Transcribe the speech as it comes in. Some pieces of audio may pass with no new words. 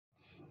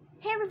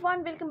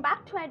everyone, welcome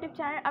back to my YouTube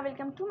channel.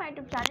 Welcome to my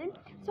YouTube channel.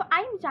 So I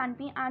am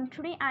Janvi and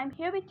today I am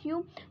here with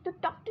you to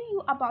talk to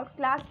you about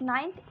class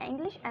 9th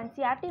English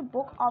NCERT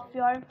book of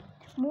your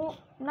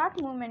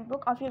not movement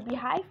book of your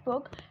Beehive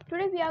book.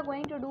 Today we are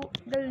going to do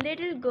the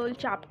Little Girl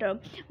chapter,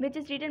 which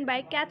is written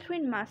by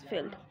Catherine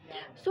Mansfield.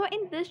 So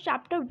in this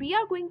chapter we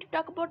are going to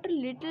talk about a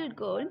little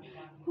girl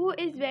who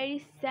is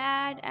very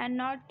sad and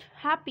not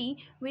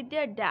happy with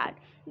their dad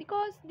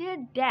because their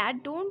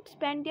dad don't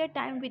spend their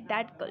time with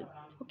that girl.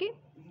 Okay,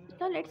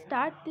 so let's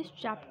start this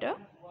chapter.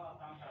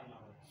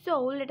 So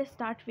let us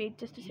start. Wait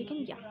just a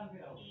second. Yeah,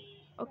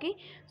 okay.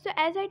 So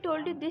as I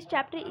told you, this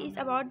chapter is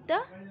about the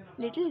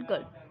little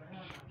girl.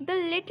 The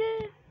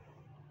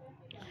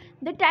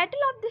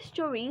title of the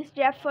stories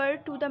refer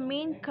to the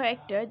main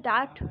character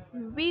that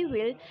we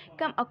will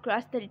come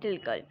across, the little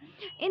girl.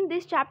 In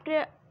this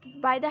chapter,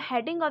 by the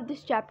heading of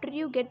this chapter,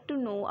 you get to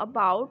know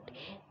about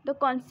the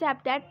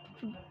concept that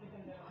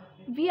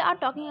we are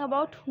talking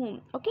about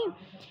whom. Okay,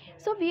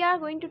 so we are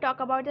going to talk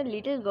about the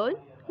little girl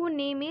whose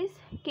name is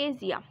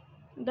Kezia.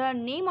 The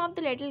name of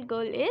the little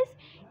girl is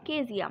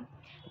Kezia.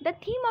 The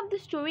theme of the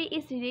story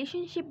is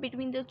relationship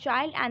between the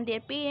child and their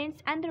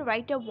parents, and the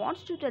writer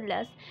wants to tell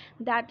us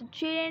that the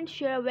children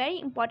share a very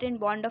important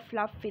bond of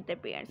love with their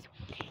parents.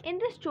 In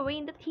the story,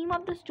 in the theme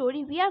of the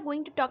story, we are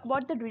going to talk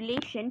about the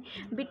relation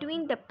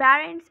between the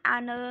parents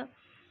and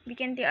we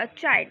can say a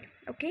child.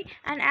 Okay,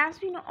 and as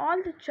we know, all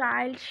the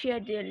child share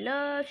their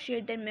love,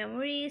 share their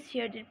memories,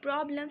 share their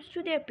problems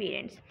to their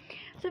parents.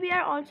 So we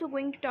are also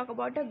going to talk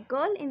about a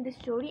girl in the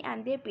story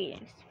and their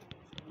parents.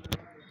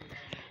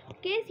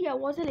 Kezia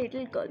was a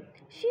little girl.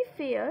 She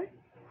feared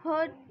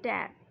her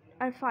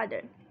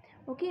father.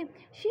 Okay,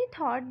 she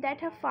thought that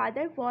her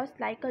father was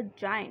like a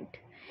giant.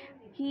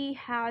 He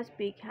has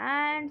big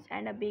hands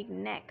and a big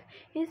neck.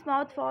 His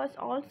mouth was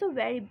also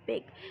very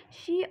big.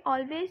 She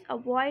always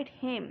avoided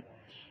him.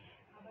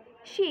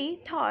 She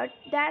thought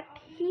that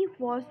he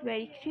was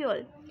very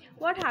cruel.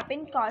 What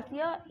happened?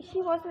 Kasia, she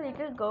was a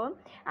little girl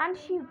and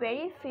she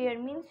very fear,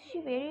 means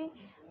she very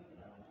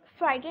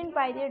frightened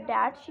by their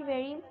dad. She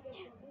very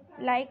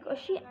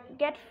she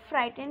get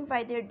frightened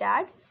by their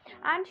dad,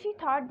 and she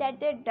thought that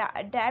their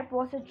dad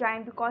was a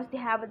giant because they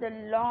have the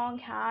long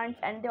hands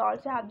and they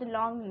also have the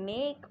long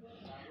neck,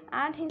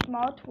 and his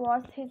mouth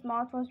was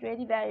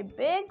very very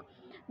big.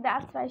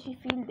 That's why she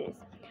feel this.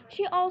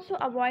 She also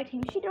avoid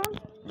him. She don't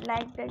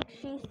like that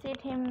she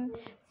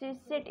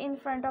sit in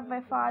front of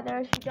my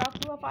father, she talk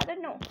to her father.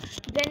 No,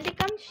 when they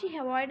come she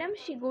avoid him.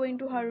 She go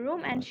into her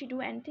room and she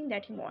do anything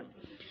that he want.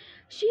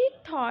 She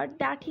thought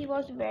that he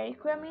was very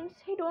cruel, means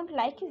he don't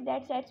like his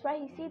dad, so that's why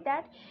he see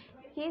that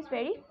he is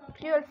very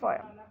cruel for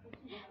him.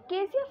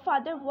 Casey's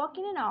father worked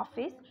in an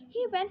office.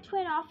 He went to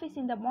an office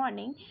in the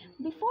morning.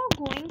 Before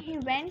going, he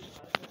went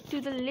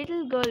to the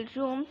little girl's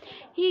room.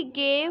 He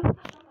gave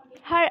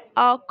her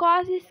a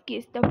cozy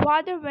kiss. The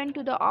father went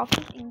to the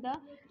office in the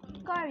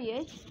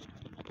carriage.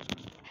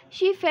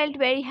 She felt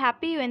very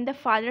happy when the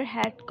father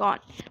had gone.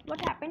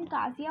 What happened?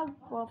 Kazia's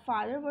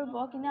father would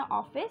work in an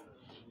office.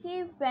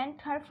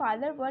 Her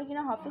father worked in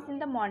an office in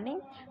the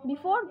morning.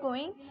 Before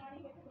going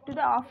to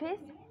the office,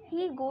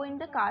 he go in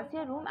the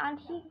Kazia room and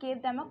he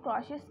gave them a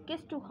cautious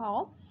kiss to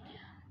her.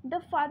 The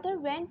father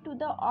went to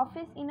the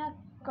office in a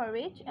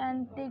carriage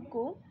and they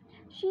go.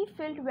 She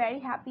felt very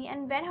happy,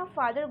 and when her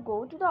father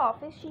go to the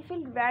office, she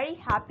felt very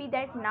happy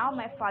that now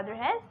my father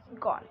has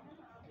gone.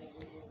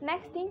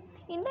 Next thing,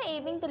 in the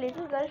evening, the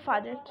little girl's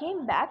father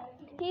came back.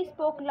 He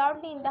spoke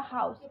loudly in the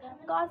house.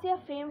 Kasia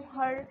framed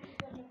her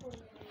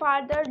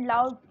father's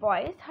loud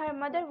voice. Her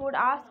mother would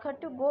ask her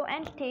to go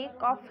and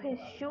take off his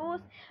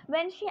shoes.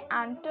 When she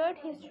entered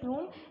his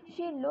room,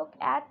 she looked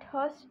at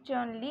her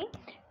sternly.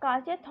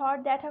 Kasia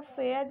thought that her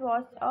father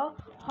was a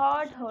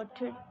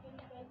hard-hearted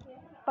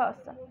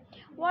person.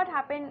 What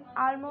happened?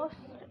 Almost,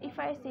 if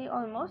I say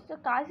almost, the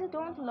Kasia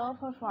don't love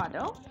her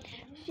father.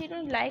 She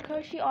don't like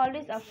her. She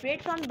always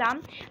afraid from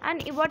them.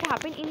 And what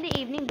happened in the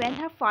evening when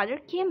her father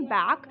came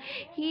back?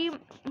 He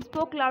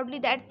spoke loudly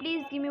that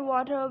please give me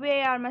water.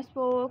 Where are my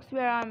spokes?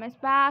 Where are my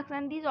spacks?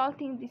 And these all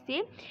things they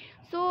say.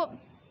 So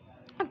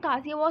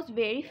Kasia was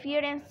very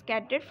feared and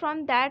scattered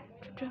from that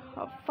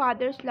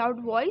father's loud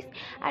voice,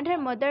 and her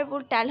mother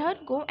would tell her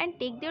go and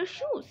take their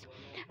shoes.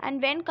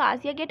 And when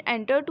Kasia get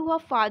entered to her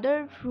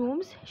father's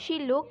rooms, she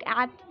looked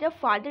at the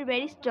father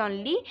very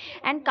sternly,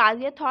 and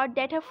Kasia thought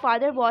that her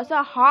father was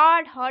a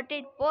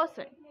hard-hearted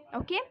person.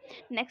 Okay,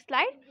 next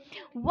slide.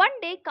 One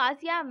day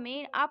Kasia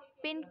made a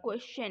pin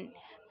question.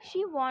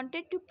 She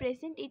wanted to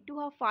present it to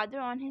her father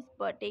on his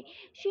birthday.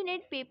 She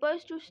needed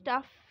papers to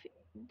stuff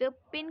the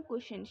pin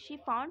cushion. She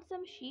found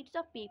some sheets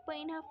of paper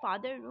in her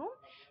father's room.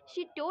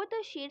 She tore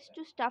the sheets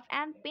to stuff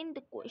and pin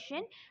the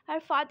cushion. Her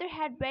father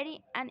had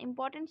very an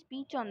important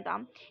speech on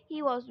them.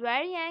 He was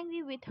very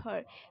angry with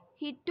her.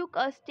 He took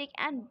a stick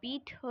and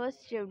beat her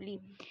severely.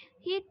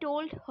 He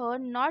told her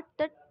not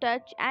to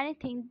touch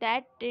anything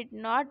that did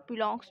not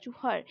belong to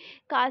her.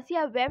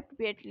 Kasia wept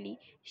bitterly.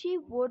 She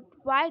would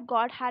why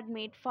God had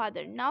made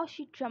father. Now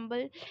she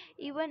trembled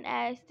even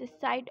as the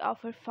sight of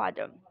her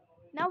father.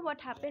 Now what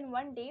happened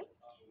one day?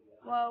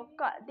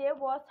 there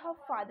was her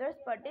father's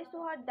birthday,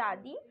 so her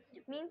dadi,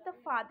 means the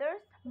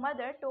father's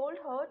mother, told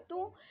her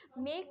to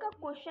make a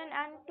cushion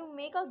and to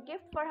make a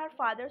gift for her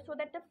father so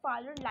that the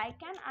father like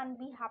and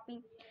be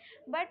happy.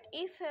 But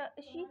if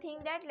she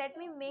think that let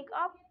me make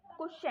a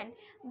cushion,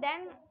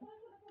 then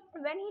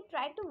when he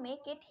tried to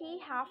make it, he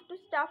have to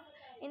stuff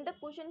in the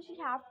cushion, she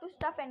have to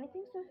stuff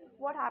anything. So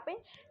what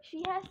happened,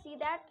 she has see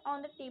that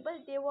on the table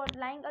there was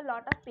lying a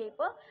lot of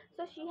paper,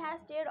 so she has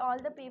teared all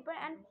the paper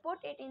and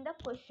put it in the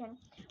cushion.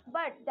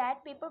 But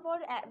that paper was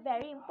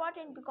very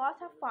important because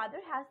her father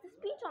has the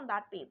speech on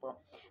that paper.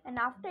 And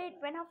after it,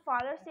 when her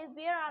father says,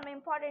 where are my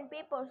important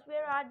papers,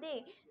 where are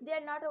they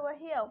are not over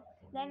here,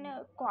 then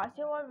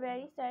Kasia was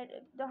very sad.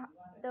 The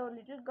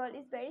little girl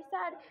is very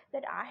sad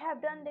that I have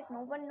done that,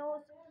 no one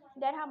knows.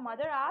 Then her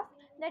mother asked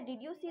that,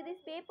 did you see this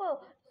paper?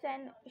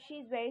 Then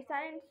she's very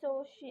silent,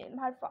 so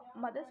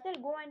mother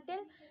said, go and tell.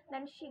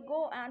 Then she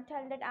go and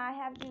tell that I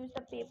have used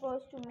the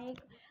papers to make,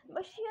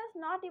 but she is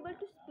not able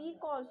to speak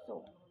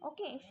also.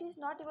 Okay, she is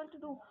not able to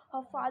do.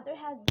 Her father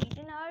has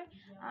beaten her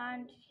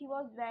and he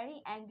was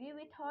very angry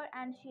with her,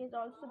 and she has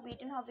also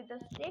beaten her with a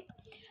stick.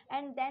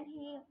 And then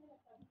he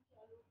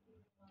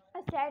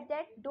said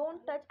that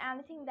don't touch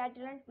anything that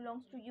didn't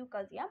belongs to you,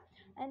 Kazia.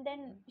 And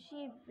then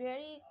she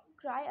very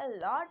cry a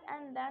lot,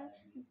 and then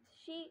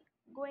she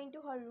go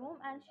into her room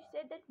and she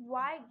said that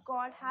why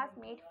God has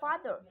made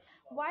father,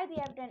 why they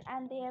have done,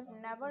 and they have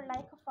never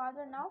like a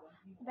father now.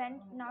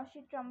 When now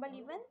she tremble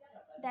even,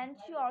 then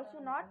she also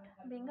not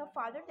bring her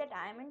father that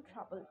I am in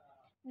trouble.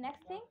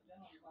 Next thing,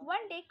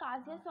 one day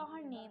Kazia saw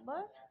her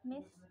neighbor,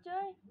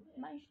 Mr.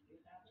 Mash.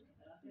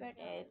 Wait,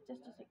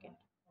 just a second.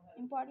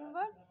 Important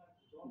word.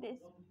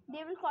 This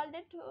they will call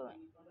that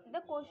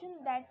the question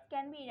that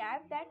can be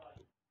arrived that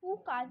who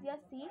Kazia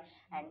see,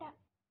 and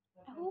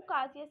who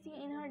Kazia see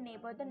in her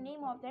neighbor. The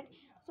name of that.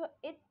 So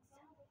it's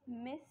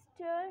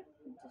Mr.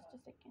 Just a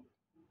second.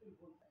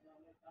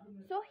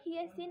 So he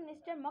has seen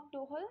Mr.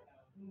 McDowell.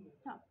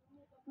 Huh.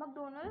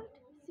 McDonald,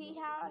 she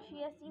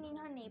has seen in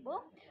her neighbor,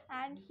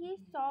 and he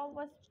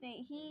was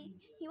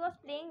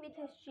playing with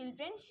his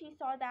children. She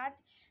saw that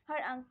her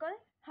uncle,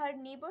 her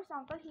neighbor's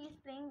uncle, he is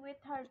playing with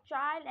her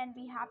child and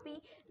be happy.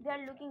 They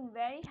are looking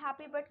very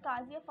happy, but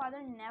Kazia's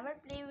father never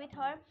play with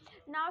her.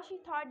 Now she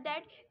thought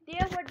that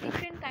there were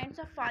different kinds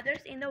of fathers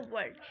in the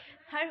world.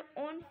 Her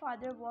own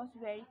father was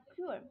very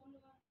cruel.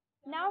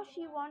 Now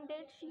she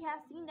has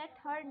seen that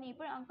her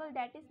neighbor uncle,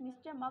 that is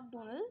Mr.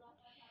 McDonald,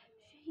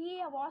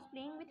 he was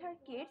playing with her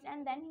kids,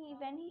 and then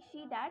when he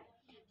see that,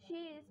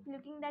 she is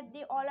looking that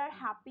they all are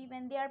happy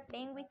when they are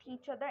playing with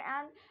each other,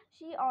 and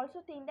she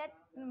also think that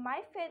my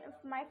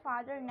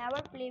father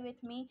never play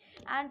with me,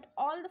 and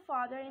all the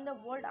father in the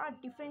world are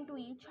different to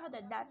each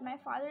other, that my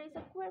father is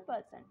a queer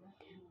person.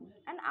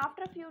 And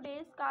after a few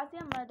days,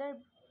 Kasia's mother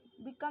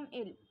became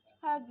ill.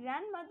 Her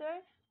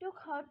grandmother took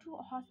her to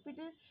a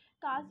hospital.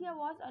 Kasia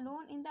was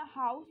alone in the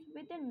house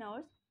with a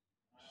nurse.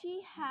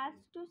 She has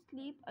to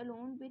sleep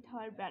alone with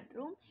her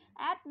bedroom.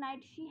 At night,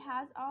 she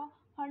has a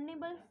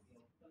horrible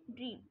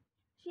dream.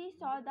 She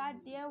saw that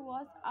there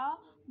was a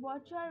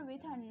butcher with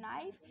a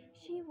knife.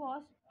 She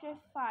was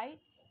terrified.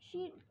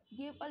 She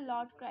gave a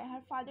loud cry.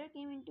 Her father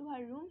came into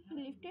her room.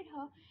 He lifted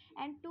her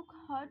and took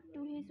her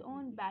to his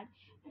own bed.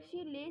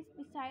 She lays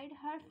beside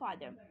her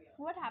father.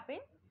 What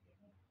happened?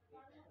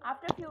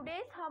 After a few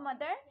days, her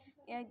mother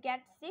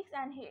gets sick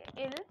and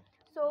ill.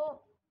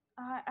 So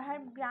her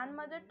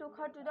grandmother took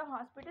her to the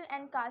hospital,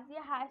 and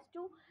Kazia has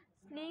to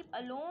sleep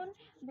alone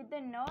with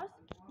the nurse.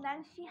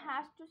 Then she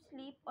has to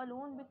sleep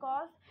alone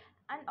because,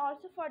 and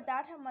also for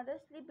that her mother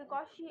sleep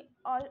because she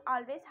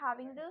always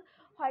having the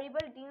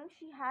horrible dream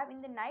she have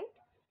in the night.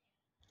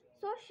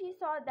 So she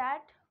saw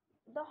that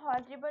the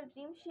horrible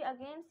dream. She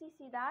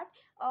see that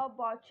a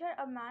butcher,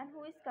 a man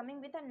who is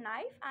coming with a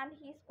knife and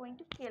he is going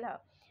to kill her.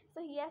 So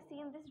he has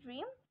seen this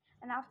dream,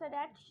 and after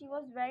that she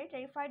was very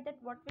terrified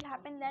that what will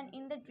happen. Then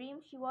in the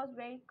dream she was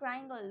very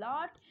crying a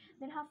lot.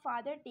 Then her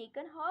father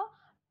taken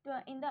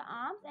her in the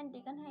arms and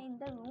taken her in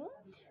the room,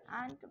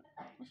 and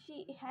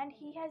he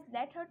has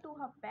led her to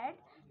her bed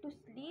to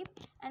sleep,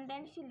 and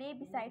then she lay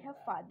beside her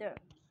father,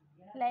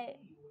 like,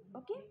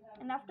 okay.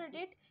 And after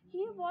that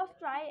he was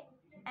try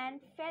and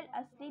fell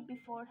asleep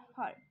before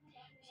her.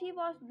 She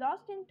was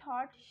lost in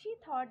thought. She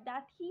thought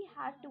that he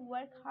had to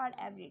work hard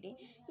every day.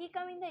 He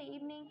come in the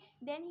evening,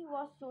 then he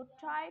was so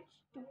tired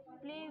to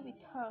play with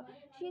her.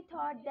 She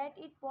thought that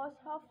it was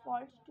her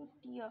fault to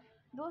tear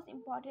those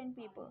important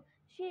people.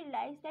 She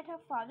realized that her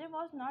father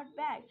was not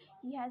bad.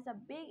 He has a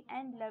big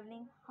and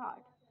loving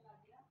heart.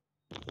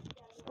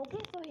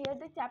 Okay, so here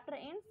the chapter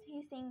ends.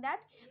 He's saying that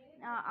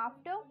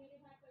after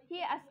he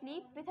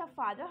asleep with her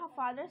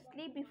father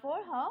sleep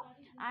before her,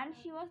 and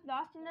she was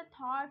lost in the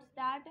thoughts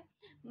that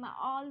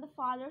all the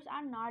fathers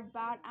are not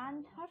bad,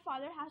 and her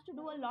father has to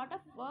do a lot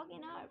of work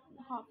in her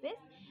office,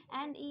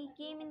 and he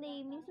came in the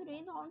evening, so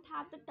they don't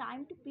have the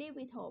time to play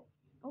with her.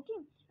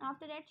 Okay,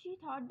 after that she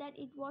thought that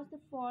it was her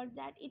fault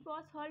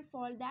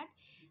that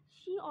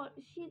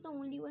she's the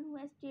only one who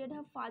has shared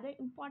her father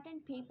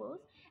important papers,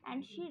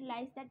 and she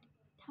realized that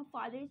her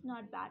father is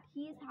not bad.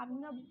 He is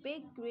having a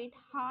big great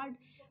heart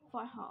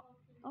for her.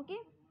 Okay,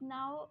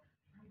 now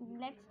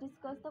let's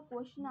discuss the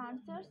question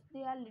answers.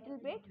 They are little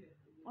bit.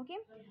 Okay,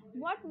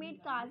 what made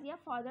Kazia's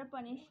father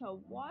punish her?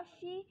 Was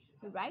she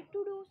right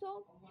to do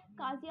so?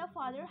 Kazia's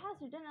father has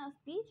written a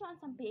speech on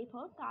some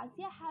paper.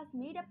 Kazia has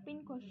made a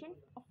pin cushion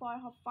for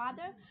her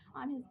father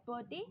on his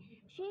birthday.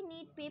 She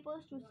need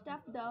papers to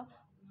stuff the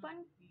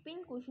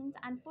pin cushions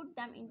and put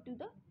them into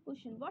the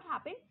cushion. What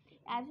happened?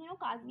 As you know,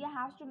 Kazia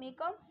has to make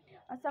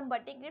some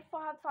birthday gift for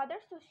her father,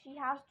 so she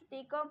has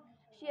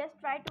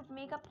tried to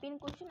make a pin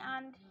cushion,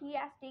 and he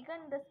has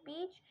taken the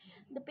speech,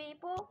 the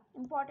paper,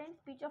 important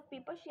speech of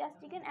paper she has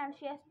taken, and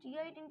she has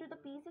tear it into the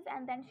pieces,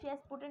 and then she has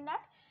put in that.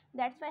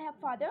 That's why her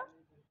father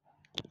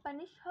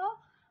punished her.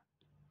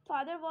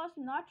 Father was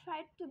not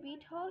trying to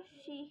beat her.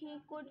 He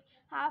could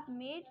have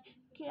made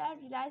Kira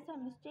realize her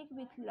mistake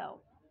with love.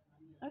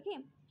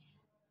 Okay,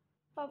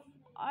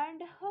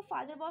 and her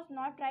father was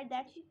not right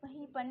that he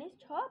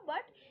punished her,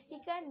 but he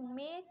can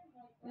make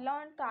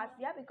learn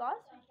Kasia, because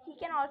he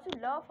can also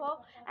love her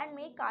and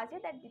make Kasia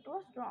that it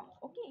was wrong.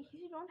 Okay,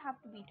 he don't have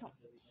to beat her.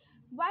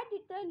 Why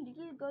did the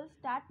little girl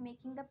start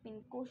making the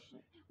pin cushion?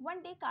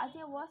 One day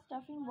Kasia was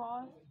stuffing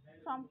was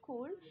from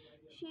cold.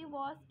 She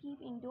was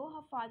kept indoor.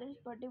 Her father's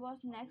birthday was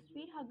next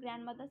week. Her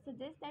grandmother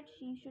suggests that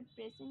she should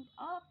present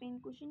a pin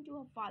cushion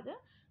to her father.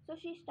 So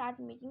she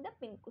started making the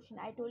pin cushion.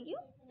 I told you.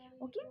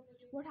 Okay.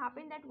 What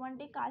happened that one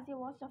day Kasia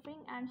was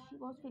suffering and she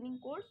was feeling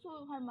cold.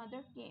 So her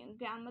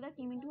grandmother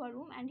came into her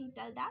room, and he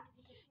told that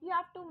you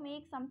have to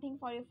make something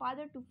for your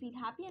father to feel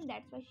happy, and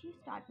that's why she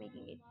started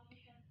making it.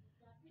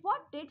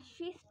 What did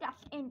she stuff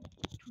it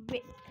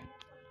with?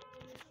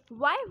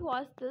 Why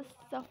was the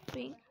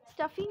stuffing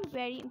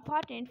very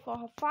important for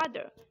her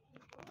father?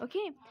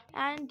 Okay,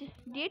 and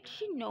did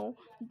she know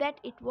that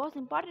it was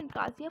important?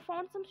 Kasia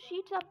found some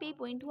sheets of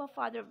paper into her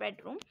father's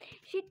bedroom.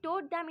 She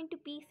tore them into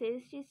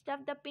pieces. She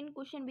stuffed the pin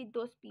cushion with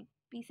those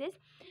pieces.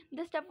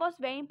 The stuff was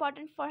very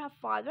important for her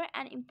father.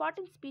 An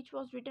important speech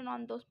was written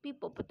on those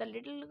paper, but the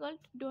little girl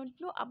don't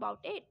know about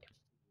it.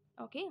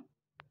 Okay,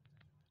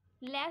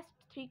 last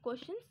three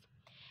questions.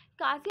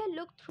 Kasia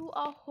looked through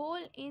a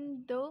hole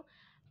in the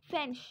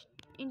fence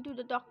into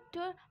the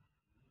doctor,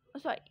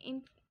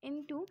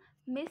 into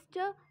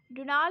Mr.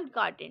 Donald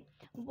garden.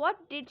 What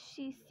did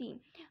she see?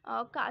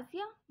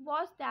 Kasia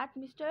was that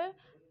Mr.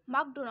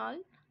 McDonald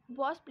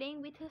was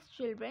playing with his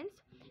children.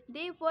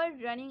 They were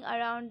running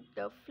around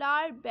the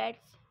flower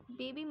beds.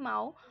 Baby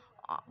Mao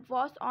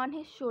was on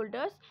his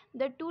shoulders.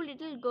 The two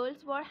little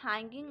girls were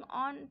hanging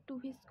on to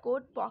his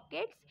coat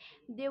pockets.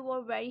 They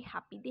were very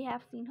happy. They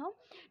have seen her.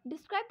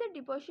 Describe the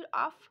departure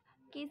of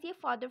Casey's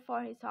father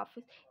for his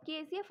office.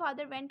 Casey's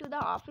father went to the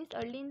office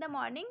early in the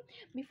morning.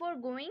 Before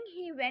going,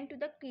 he went to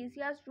the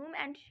Casey's room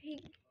and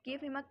he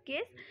gave him a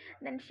kiss.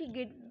 Then she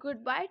did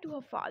goodbye to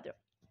her father.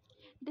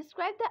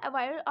 Describe the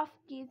arrival of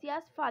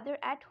Kezia's father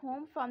at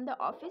home from the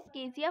office.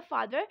 Kezia's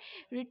father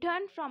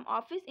returned from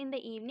office in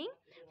the evening.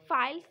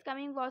 Files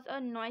coming was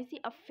a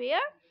noisy affair.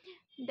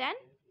 Then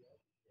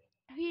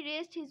he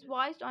raised his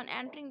voice on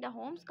entering the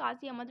home.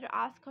 Kezia's mother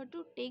asked her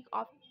to take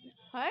off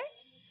her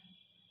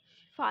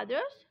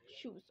father's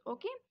shoes.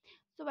 Okay,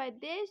 so by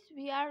this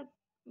we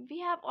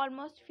have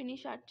almost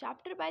finished our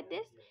chapter by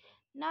this.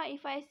 Now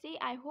if I say,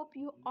 I hope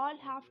you all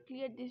have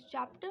cleared this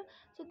chapter.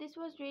 So this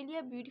was really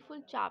a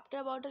beautiful chapter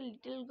about a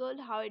little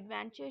girl, how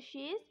adventurous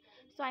she is.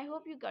 So I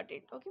hope you got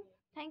it. Okay,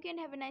 thank you and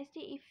have a nice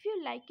day. If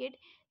you like it,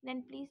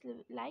 then please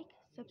like,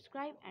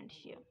 subscribe and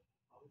share.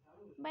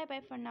 Bye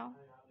bye for now.